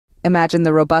Imagine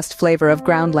the robust flavor of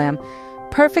ground lamb,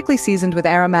 perfectly seasoned with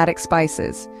aromatic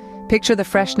spices. Picture the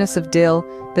freshness of dill,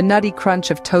 the nutty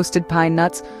crunch of toasted pine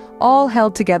nuts, all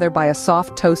held together by a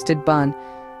soft toasted bun.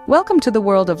 Welcome to the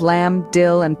world of lamb,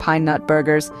 dill, and pine nut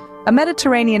burgers, a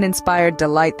Mediterranean-inspired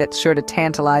delight that's sure to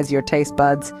tantalize your taste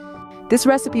buds. This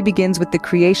recipe begins with the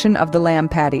creation of the lamb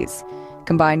patties.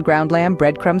 Combine ground lamb,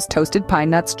 breadcrumbs, toasted pine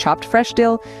nuts, chopped fresh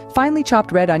dill, finely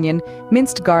chopped red onion,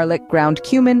 minced garlic, ground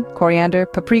cumin, coriander,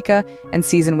 paprika, and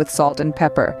season with salt and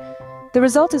pepper. The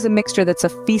result is a mixture that's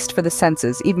a feast for the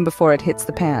senses even before it hits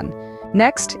the pan.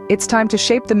 Next, it's time to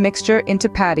shape the mixture into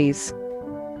patties.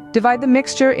 Divide the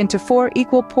mixture into 4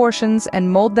 equal portions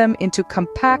and mold them into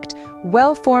compact,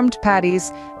 well-formed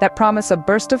patties that promise a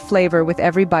burst of flavor with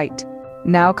every bite.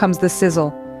 Now comes the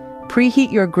sizzle.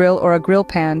 Preheat your grill or a grill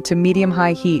pan to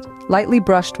medium-high heat, lightly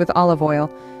brushed with olive oil.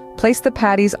 Place the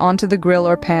patties onto the grill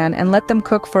or pan and let them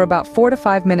cook for about 4 to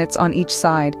 5 minutes on each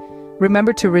side.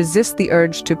 Remember to resist the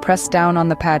urge to press down on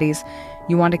the patties.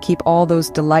 You want to keep all those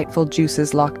delightful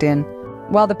juices locked in.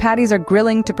 While the patties are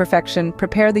grilling to perfection,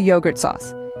 prepare the yogurt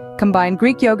sauce. Combine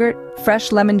Greek yogurt,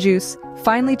 fresh lemon juice,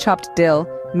 finely chopped dill,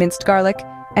 minced garlic,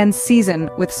 and season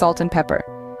with salt and pepper.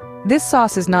 This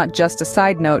sauce is not just a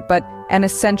side note, but an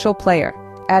essential player,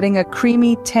 adding a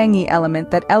creamy, tangy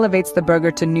element that elevates the burger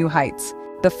to new heights.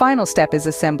 The final step is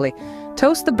assembly.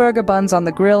 Toast the burger buns on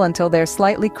the grill until they're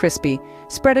slightly crispy.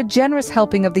 Spread a generous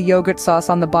helping of the yogurt sauce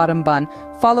on the bottom bun,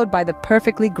 followed by the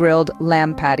perfectly grilled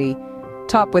lamb patty.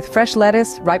 Top with fresh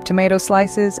lettuce, ripe tomato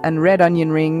slices, and red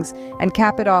onion rings, and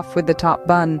cap it off with the top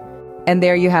bun. And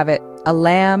there you have it, a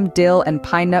lamb, dill, and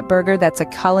pine nut burger that's a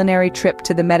culinary trip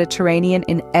to the Mediterranean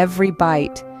in every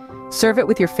bite. Serve it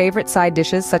with your favorite side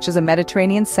dishes such as a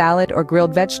Mediterranean salad or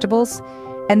grilled vegetables,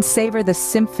 and savor the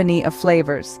symphony of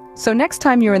flavors. So next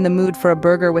time you're in the mood for a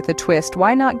burger with a twist,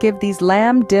 why not give these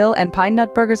lamb, dill, and pine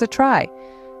nut burgers a try?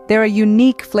 They're a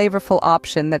unique, flavorful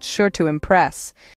option that's sure to impress.